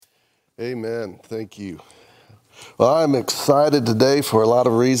Amen. Thank you. Well, I'm excited today for a lot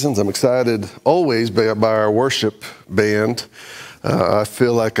of reasons. I'm excited always by our worship band. I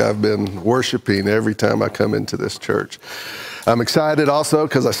feel like I've been worshiping every time I come into this church. I'm excited also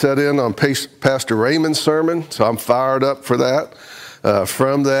because I sat in on Pastor Raymond's sermon, so I'm fired up for that.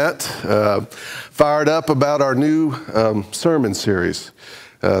 Fired up about our new sermon series,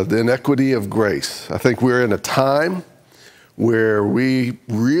 The Inequity of Grace. I think we're in a time where we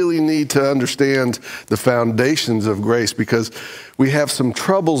really need to understand the foundations of grace because we have some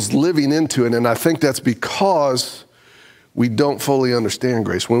troubles living into it, and I think that's because we don't fully understand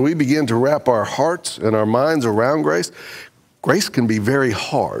grace. When we begin to wrap our hearts and our minds around grace, grace can be very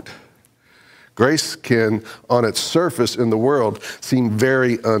hard. Grace can, on its surface in the world, seem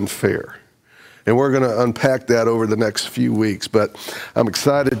very unfair. And we're going to unpack that over the next few weeks. But I'm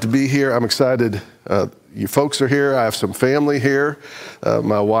excited to be here. I'm excited you folks are here. I have some family here,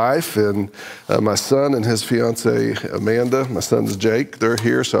 my wife and my son and his fiance, Amanda. My son's Jake. They're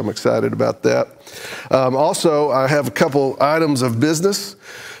here, so I'm excited about that. Also, I have a couple items of business.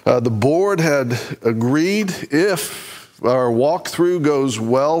 The board had agreed if our walkthrough goes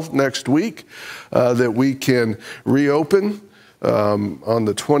well next week, that we can reopen on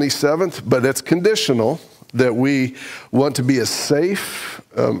the 27th, but it's conditional that we want to be as safe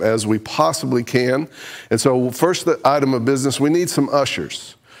as we possibly can. And so first the item of business, we need some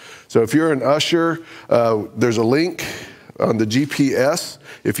ushers. So if you're an usher, there's a link on the GPS.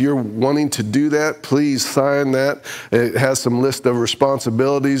 If you're wanting to do that, please sign that. It has some list of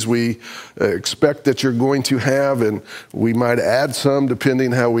responsibilities we expect that you're going to have, and we might add some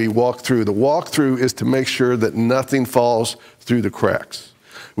depending how we walk through. The walkthrough is to make sure that nothing falls through the cracks.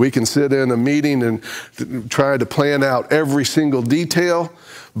 We can sit in a meeting and try to plan out every single detail,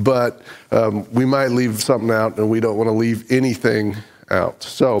 but we might leave something out, and we don't want to leave anything out.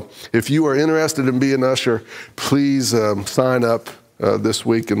 So if you are interested in being an usher, please sign up this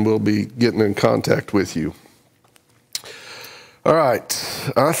week, and we'll be getting in contact with you. All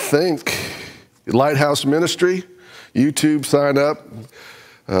right, I think Lighthouse Ministry, YouTube, sign up.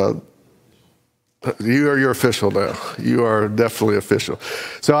 You're official now. You are definitely official.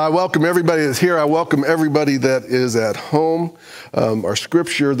 So I welcome everybody that's here. I welcome everybody that is at home. Our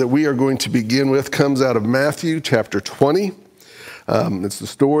scripture that we are going to begin with comes out of Matthew chapter 20. It's the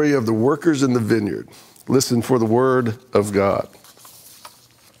story of the workers in the vineyard. Listen for the word of God.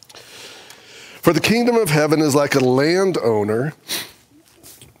 For the kingdom of heaven is like a landowner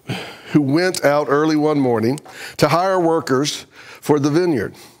who went out early one morning to hire workers for the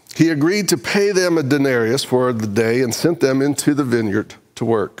vineyard. He agreed to pay them a denarius for the day and sent them into the vineyard to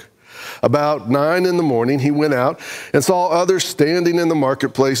work. About 9 a.m, he went out and saw others standing in the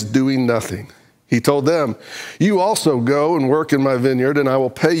marketplace doing nothing. He told them, "You also go and work in my vineyard, and I will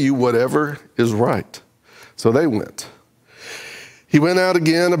pay you whatever is right." So they went. He went out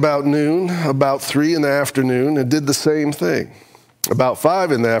again about noon, about 3 p.m, and did the same thing. About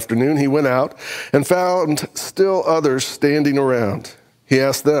 5 p.m, he went out and found still others standing around. He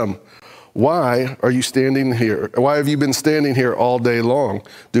asked them, "Why are you standing here? Why have you been standing here all day long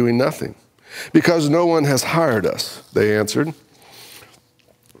doing nothing?" "Because no one has hired us," they answered.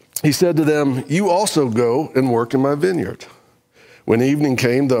 He said to them, "You also go and work in my vineyard." When evening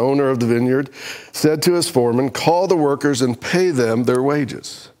came, the owner of the vineyard said to his foreman, "Call the workers and pay them their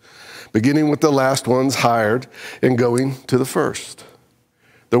wages, beginning with the last ones hired and going to the first."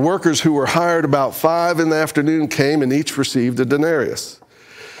 The workers who were hired about 5 p.m. came and each received a denarius.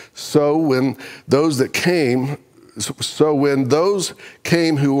 So when those came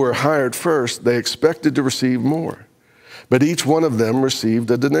who were hired first, they expected to receive more. But each one of them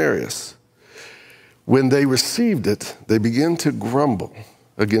received a denarius. When they received it, they began to grumble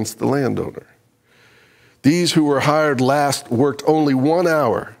against the landowner. "These who were hired last worked only 1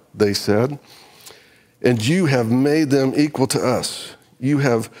 hour," they said, "and you have made them equal to us. You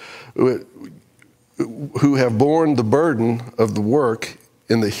who have borne the burden of the work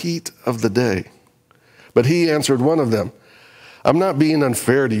in the heat of the day." But he answered one of them, "I'm not being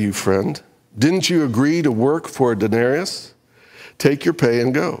unfair to you, friend. Didn't you agree to work for a denarius? Take your pay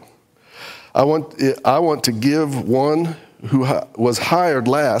and go. I want to give one who was hired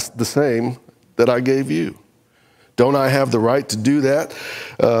last the same that I gave you. Don't I have the right to do that?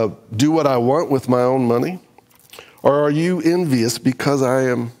 Do what I want with my own money? Or are you envious because I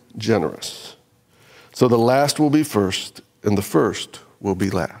am generous? So the last will be first, and the first will be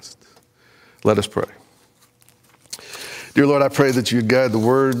last." Let us pray. Dear Lord, I pray that you guide the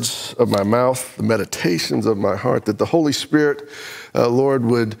words of my mouth, the meditations of my heart, that the Holy Spirit, Lord,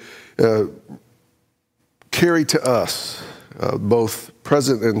 would carry to us both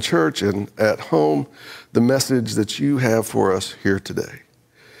present in church and at home, the message that you have for us here today.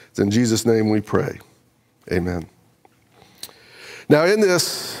 It's in Jesus' name we pray. Amen. Now in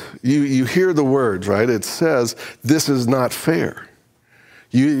this, you hear the words, right? It says, this is not fair.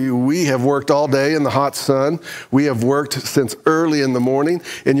 We have worked all day in the hot sun. We have worked since early in the morning,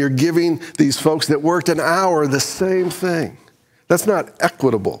 and you're giving these folks that worked an hour the same thing. That's not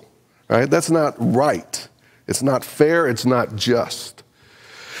equitable, right? That's not right. It's not fair. It's not just.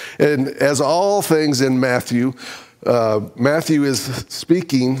 And as all things in Matthew, Matthew is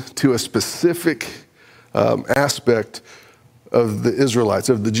speaking to a specific aspect of the Israelites,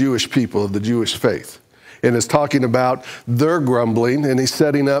 of the Jewish people, of the Jewish faith. And is talking about their grumbling, and he's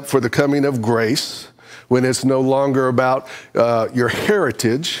setting up for the coming of grace when it's no longer about your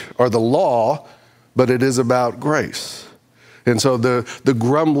heritage or the law, but it is about grace. And so the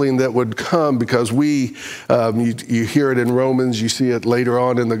grumbling that would come because you hear it in Romans, you see it later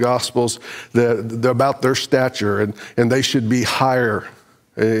on in the Gospels, about their stature and they should be higher.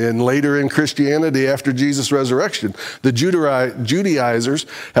 And later in Christianity, after Jesus' resurrection, the Judaizers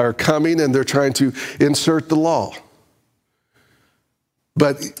are coming and they're trying to insert the law.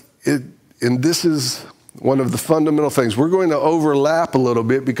 And this is one of the fundamental things. We're going to overlap a little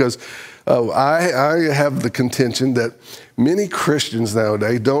bit because I have the contention that many Christians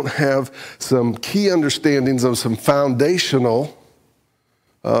nowadays don't have some key understandings of some foundational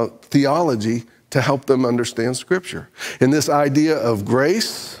theology to help them understand Scripture. And this idea of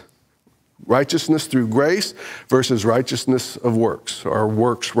grace, righteousness through grace versus righteousness of works, or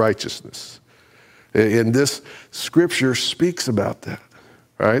works righteousness. And this Scripture speaks about that,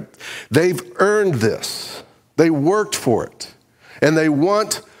 right? They've earned this. They worked for it. And they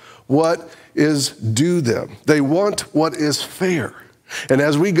want what is due them. They want what is fair. And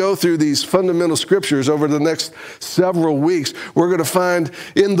as we go through these fundamental scriptures over the next several weeks, we're going to find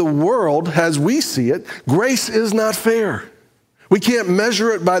in the world, as we see it, grace is not fair. We can't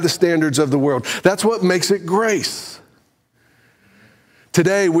measure it by the standards of the world. That's what makes it grace.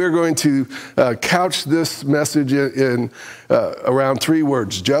 Today, we're going to couch this message in around three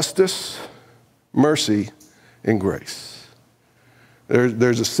words: justice, mercy, and grace.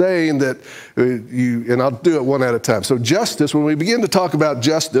 There's a saying that and I'll do it one at a time. So justice, when we begin to talk about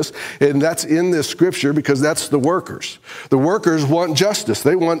justice, and that's in this scripture because that's the workers. The workers want justice.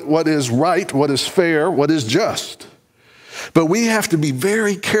 They want what is right, what is fair, what is just. But we have to be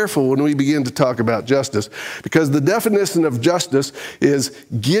very careful when we begin to talk about justice because the definition of justice is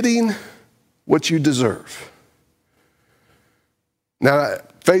getting what you deserve. Now,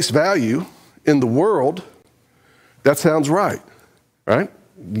 at face value, in the world, that sounds right. Right?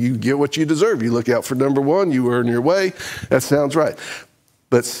 You get what you deserve. You look out for number one, you earn your way. That sounds right.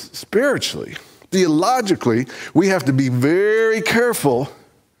 But spiritually, theologically, we have to be very careful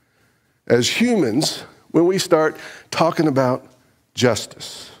as humans when we start talking about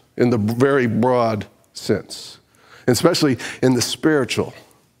justice in the very broad sense, especially in the spiritual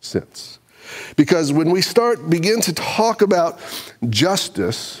sense. Because when we begin to talk about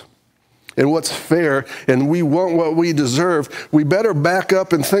justice, and what's fair, and we want what we deserve, we better back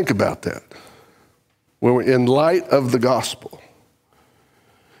up and think about that when we're in light of the gospel.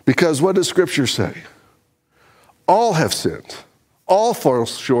 Because what does Scripture say? All have sinned. All fall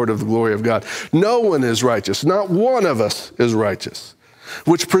short of the glory of God. No one is righteous. Not one of us is righteous,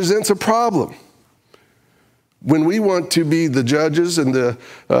 which presents a problem. When we want to be the judges and the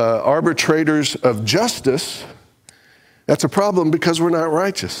arbitrators of justice, that's a problem because we're not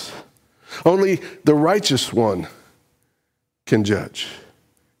righteous. Only the righteous one can judge,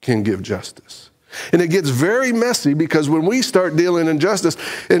 can give justice. And it gets very messy because when we start dealing in justice,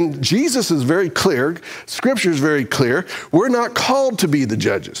 and Jesus is very clear, Scripture is very clear, we're not called to be the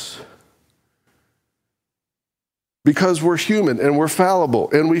judges. Because we're human and we're fallible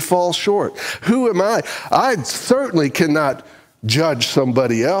and we fall short. Who am I? I certainly cannot judge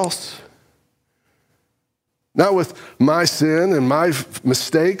somebody else. Not with my sin and my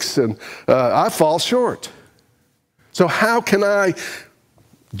mistakes, and I fall short. So how can I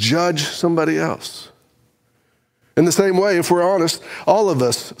judge somebody else? In the same way, if we're honest, all of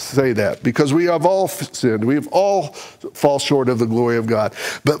us say that because we have all sinned. We have all fall short of the glory of God.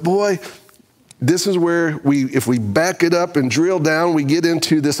 But boy, this is where if we back it up and drill down, we get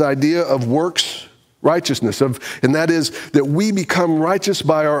into this idea of works righteousness, and that is that we become righteous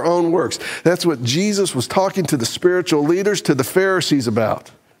by our own works. That's what Jesus was talking to the spiritual leaders, to the Pharisees about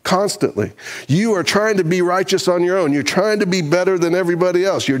constantly. You are trying to be righteous on your own. You're trying to be better than everybody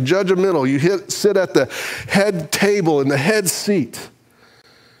else. You're judgmental. You sit at the head table in the head seat.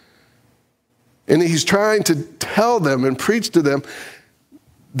 And he's trying to tell them and preach to them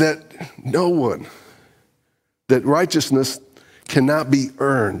that that righteousness cannot be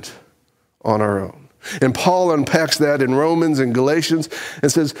earned on our own. And Paul unpacks that in Romans and Galatians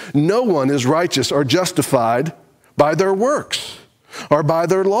and says, no one is righteous or justified by their works or by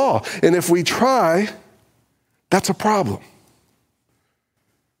their law. And if we try, that's a problem,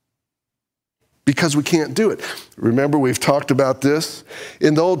 because we can't do it. Remember, we've talked about this.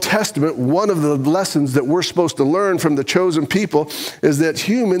 In the Old Testament, one of the lessons that we're supposed to learn from the chosen people is that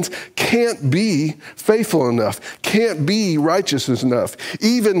humans can't be faithful enough, can't be righteous enough.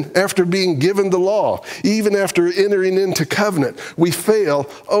 Even after being given the law, even after entering into covenant, we fail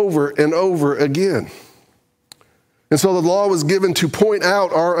over and over again. And so the law was given to point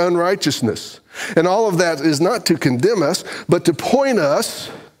out our unrighteousness. And all of that is not to condemn us, but to point us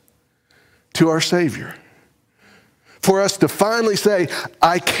to our Savior. For us to finally say,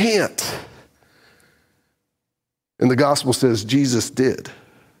 I can't. And the gospel says Jesus did.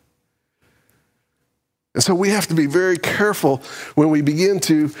 And so we have to be very careful when we begin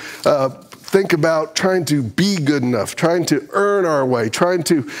to think about trying to be good enough, trying to earn our way, trying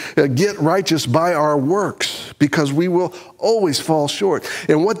to get righteous by our works, because we will always fall short.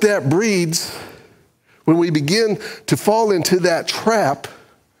 And what that breeds, when we begin to fall into that trap,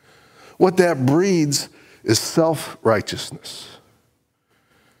 what that breeds is self-righteousness.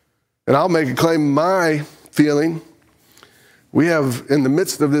 And I'll make a claim, my feeling, we have, in the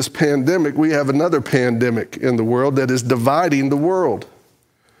midst of this pandemic, we have another pandemic in the world that is dividing the world.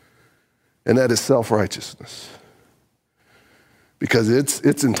 And that is self-righteousness. Because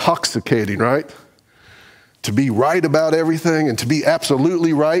it's intoxicating, right? To be right about everything and to be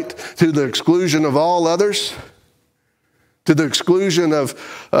absolutely right to the exclusion of all others, to the exclusion of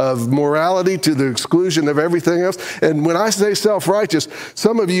morality, to the exclusion of everything else. And when I say self-righteous,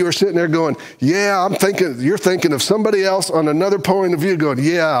 some of you are sitting there going, yeah, you're thinking of somebody else on another point of view going,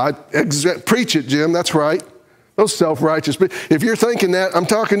 yeah, preach it, Jim, that's right. Those self-righteous people. If you're thinking that, I'm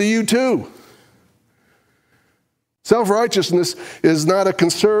talking to you too. Self-righteousness is not a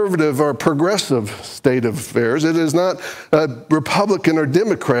conservative or progressive state of affairs. It is not a Republican or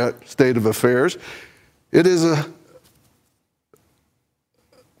Democrat state of affairs. It is a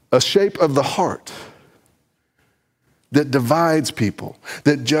shape of the heart that divides people,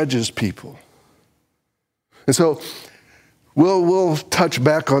 that judges people. And so we'll touch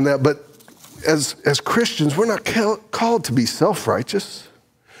back on that, but as Christians, we're not called to be self-righteous.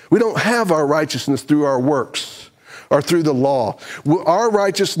 We don't have our righteousness through our works or through the law. Our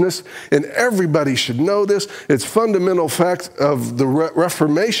righteousness, and everybody should know this, it's fundamental fact of the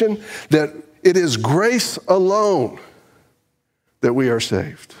Reformation, that it is grace alone that we are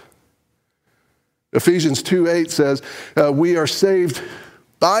saved. Ephesians 2:8 says, we are saved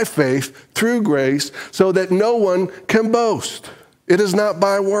by faith through grace so that no one can boast. It is not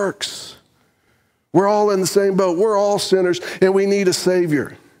by works. We're all in the same boat. We're all sinners, and we need a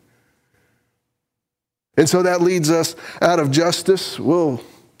Savior. And so that leads us out of justice.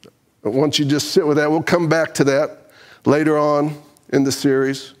 Once you just sit with that, we'll come back to that later on in the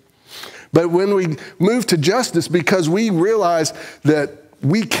series. But when we move to justice, because we realize that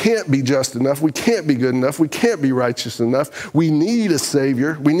we can't be just enough, we can't be good enough, we can't be righteous enough, we need a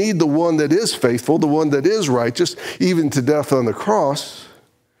Savior, we need the one that is faithful, the one that is righteous, even to death on the cross.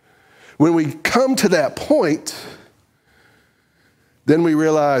 When we come to that point, then we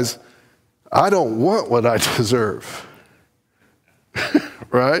realize, I don't want what I deserve,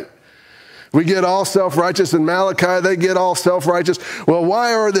 right? We get all self-righteous in Malachi, they get all self-righteous. Well,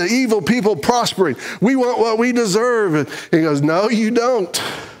 why are the evil people prospering? We want what we deserve. And he goes, no, you don't.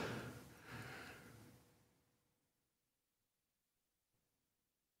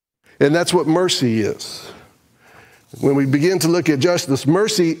 And that's what mercy is. When we begin to look at justice,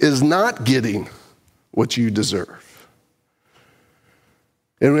 mercy is not getting what you deserve.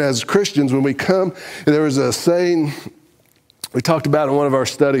 And as Christians, when we come, there was a saying we talked about in one of our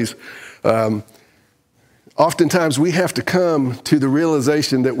studies. Oftentimes we have to come to the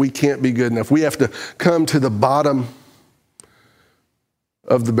realization that we can't be good enough. We have to come to the bottom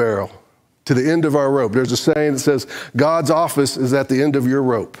of the barrel, to the end of our rope. There's a saying that says, God's office is at the end of your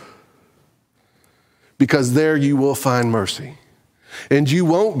rope, because there you will find mercy. And you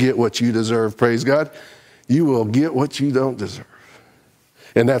won't get what you deserve, praise God. You will get what you don't deserve.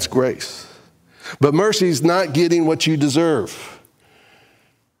 And that's grace. But mercy is not getting what you deserve.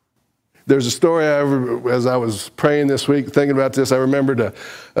 There's a story, as I was praying this week, thinking about this, I remembered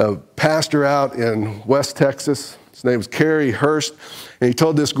a pastor out in West Texas. His name was Kerry Hurst, and he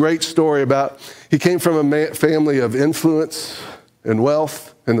told this great story about, he came from a family of influence and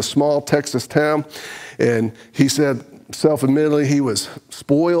wealth in a small Texas town. And he said, self-admittedly, he was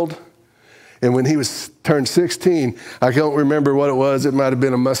spoiled. And when he turned 16, I don't remember what it was. It might have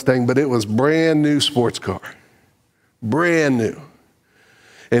been a Mustang, but it was brand new sports car. Brand new.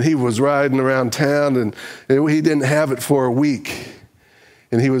 And he was riding around town, and he didn't have it for a week.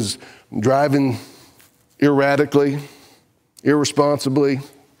 And he was driving erratically, irresponsibly,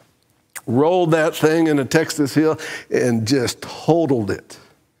 rolled that thing into Texas Hill and just totaled it.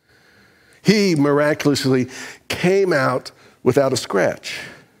 He miraculously came out without a scratch.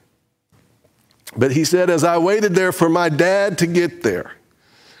 But he said, as I waited there for my dad to get there,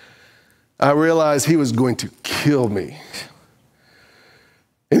 I realized he was going to kill me.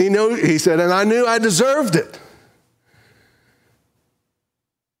 And he said, and I knew I deserved it.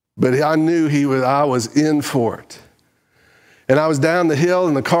 But I knew I was in for it. And I was down the hill,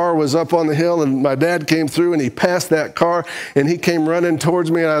 and the car was up on the hill, and my dad came through, and he passed that car, and he came running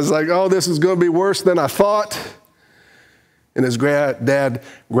towards me, and I was like, oh, this is going to be worse than I thought. And his dad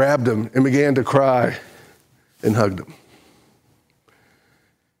grabbed him and began to cry and hugged him.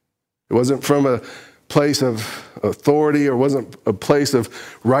 It wasn't from a place of authority, or wasn't a place of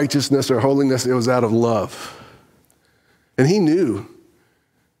righteousness or holiness. It was out of love. And he knew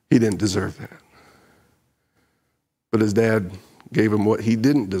he didn't deserve that. But his dad gave him what he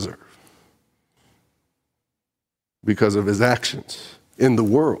didn't deserve because of his actions in the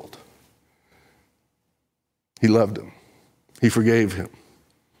world. He loved him. He forgave him,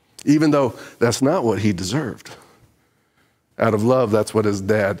 even though that's not what he deserved. Out of love, that's what his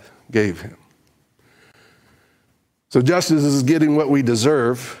dad gave him. So justice is getting what we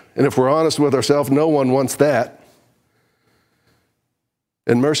deserve, and if we're honest with ourselves, no one wants that.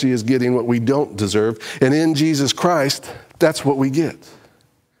 And mercy is getting what we don't deserve. And in Jesus Christ, that's what we get.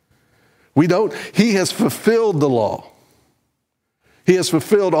 He has fulfilled the law. He has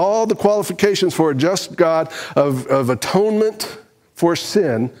fulfilled all the qualifications for a just God of atonement for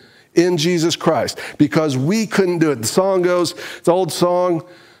sin in Jesus Christ, because we couldn't do it. The song goes, it's an old song,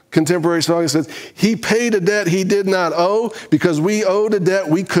 contemporary song, it says, he paid a debt he did not owe because we owed a debt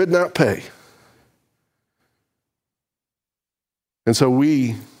we could not pay. And so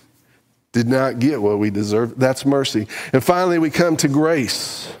we did not get what we deserved. That's mercy. And finally, we come to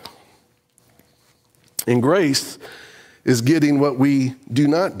grace. And grace is getting what we do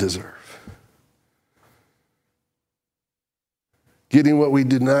not deserve. Getting what we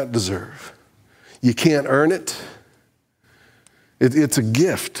do not deserve. You can't earn it. It's a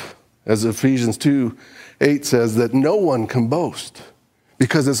gift, as Ephesians 2:8 says, that no one can boast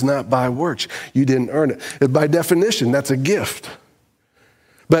because it's not by works. You didn't earn it. By definition, that's a gift.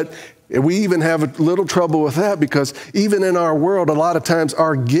 But we even have a little trouble with that because even in our world, a lot of times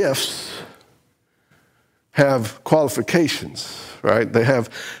our gifts have qualifications, right? They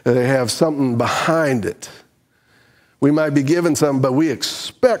have something behind it. We might be given something, but we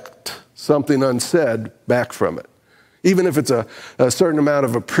expect something unsaid back from it, even if it's a certain amount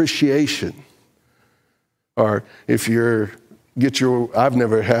of appreciation. Or if I've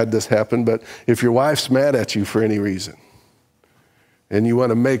never had this happen, but if your wife's mad at you for any reason, and you want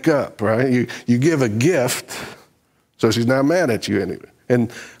to make up, right? You give a gift, so she's not mad at you anyway.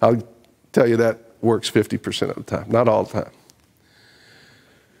 And I'll tell you that works 50% of the time, not all the time.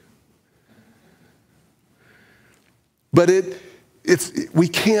 But we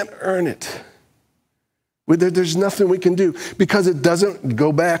can't earn it. There's nothing we can do because it doesn't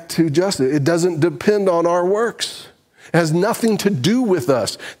go back to justice. It doesn't depend on our works. It has nothing to do with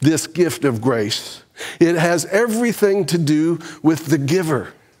us, this gift of grace. It has everything to do with the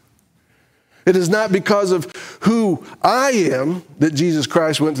giver. It is not because of who I am that Jesus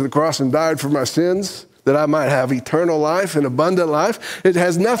Christ went to the cross and died for my sins, that I might have eternal life and abundant life. It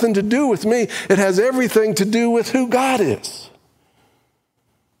has nothing to do with me. It has everything to do with who God is.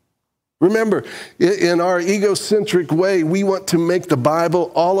 Remember, in our egocentric way, we want to make the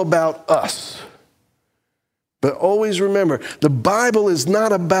Bible all about us. But always remember, the Bible is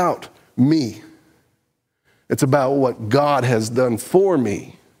not about me. It's about what God has done for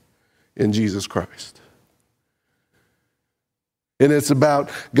me in Jesus Christ. And it's about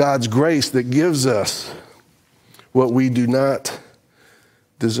God's grace that gives us what we do not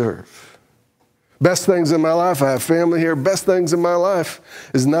deserve. Best things in my life, I have family here, best things in my life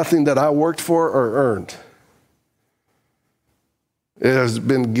is nothing that I worked for or earned. It has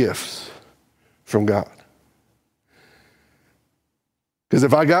been gifts from God. Because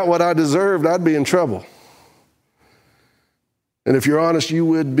if I got what I deserved, I'd be in trouble. And if you're honest, you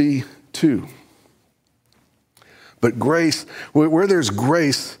would be too. But grace, where there's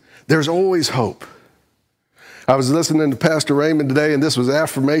grace, there's always hope. I was listening to Pastor Raymond today, and this was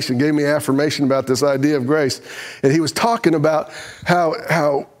affirmation, gave me affirmation about this idea of grace. And he was talking about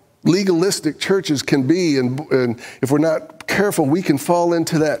how legalistic churches can be, and if we're not careful, we can fall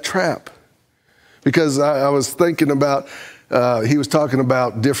into that trap. Because I was thinking about, he was talking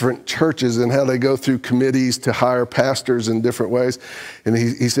about different churches and how they go through committees to hire pastors in different ways. And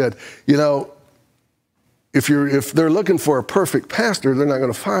he said, you know, if they're looking for a perfect pastor, they're not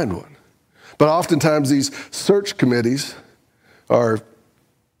going to find one. But oftentimes these search committees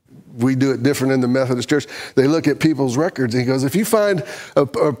we do it different in the Methodist Church. They look at people's records, and he goes, if you find a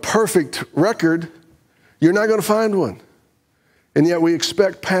perfect record, you're not going to find one. And yet we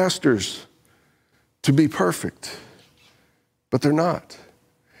expect pastors to be perfect, but they're not.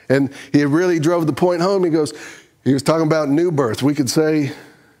 And he really drove the point home. He was talking about new birth. We could say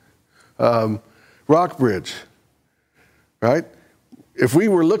Rockbridge, right? If we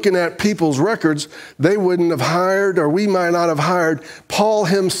were looking at people's records, they wouldn't have hired, or we might not have hired, Paul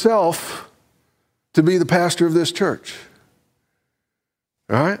himself to be the pastor of this church.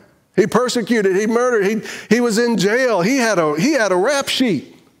 All right? He persecuted, he murdered, he was in jail. He had a rap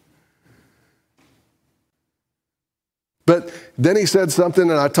sheet. But then he said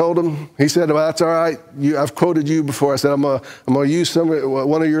something, and I told him, he said, well, that's all right. I've quoted you before. I said, I'm going to use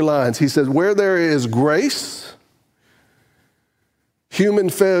one of your lines. He said, where there is grace, human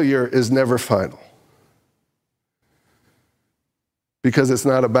failure is never final. Because it's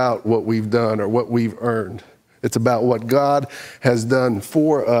not about what we've done or what we've earned. It's about what God has done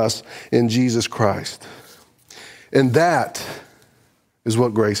for us in Jesus Christ. And that is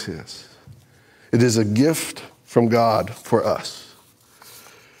what grace is. It is a gift from God for us.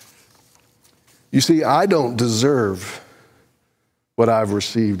 You see, I don't deserve what I've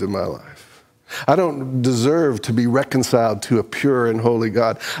received in my life. I don't deserve to be reconciled to a pure and holy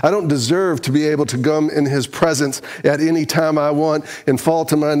God. I don't deserve to be able to come in his presence at any time I want and fall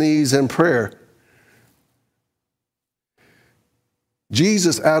to my knees in prayer.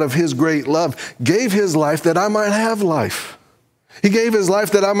 Jesus, out of his great love, gave his life that I might have life. He gave his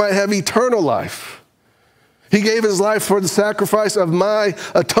life that I might have eternal life. He gave his life for the sacrifice of my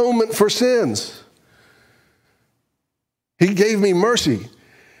atonement for sins. He gave me mercy.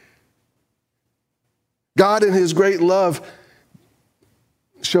 God in his great love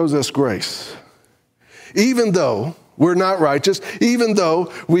shows us grace. Even though we're not righteous, even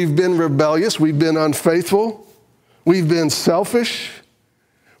though we've been rebellious, we've been unfaithful, we've been selfish,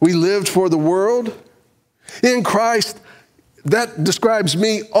 we lived for the world, in Christ, that describes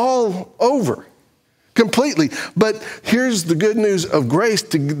me all over. Completely. But here's the good news of grace,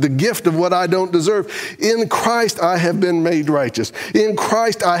 the gift of what I don't deserve. In Christ, I have been made righteous. In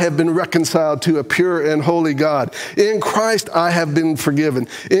Christ, I have been reconciled to a pure and holy God. In Christ, I have been forgiven.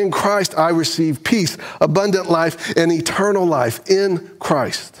 In Christ, I receive peace, abundant life, and eternal life in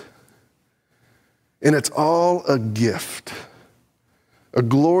Christ. And it's all a gift, a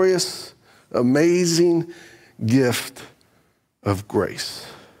glorious, amazing gift of grace.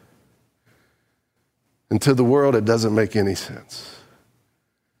 And to the world, it doesn't make any sense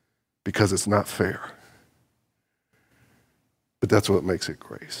because it's not fair. But that's what makes it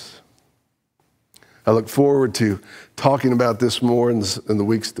grace. I look forward to talking about this more in the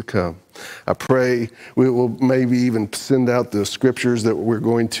weeks to come. I pray we will maybe even send out the scriptures that we're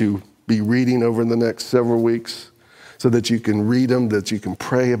going to be reading over the next several weeks so that you can read them, that you can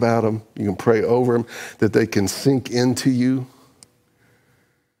pray about them, you can pray over them, that they can sink into you.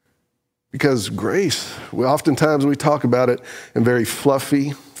 Because grace, oftentimes we talk about it in very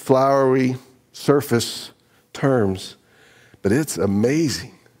fluffy, flowery, surface terms, but it's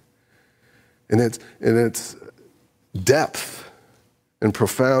amazing. And its depth and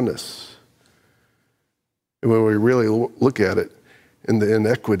profoundness. And when we really look at it, in the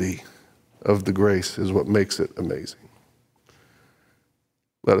inequity of the grace is what makes it amazing.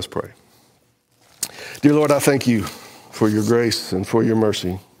 Let us pray. Dear Lord, I thank you for your grace and for your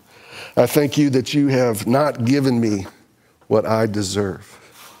mercy. I thank you that you have not given me what I deserve.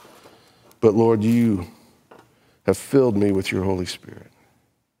 But Lord, you have filled me with your Holy Spirit.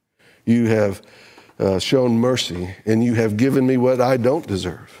 You have shown mercy, and you have given me what I don't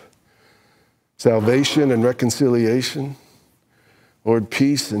deserve. Salvation and reconciliation. Lord,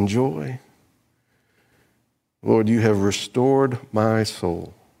 peace and joy. Lord, you have restored my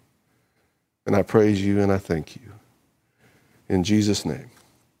soul. And I praise you and I thank you. In Jesus' name.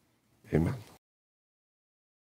 Amen.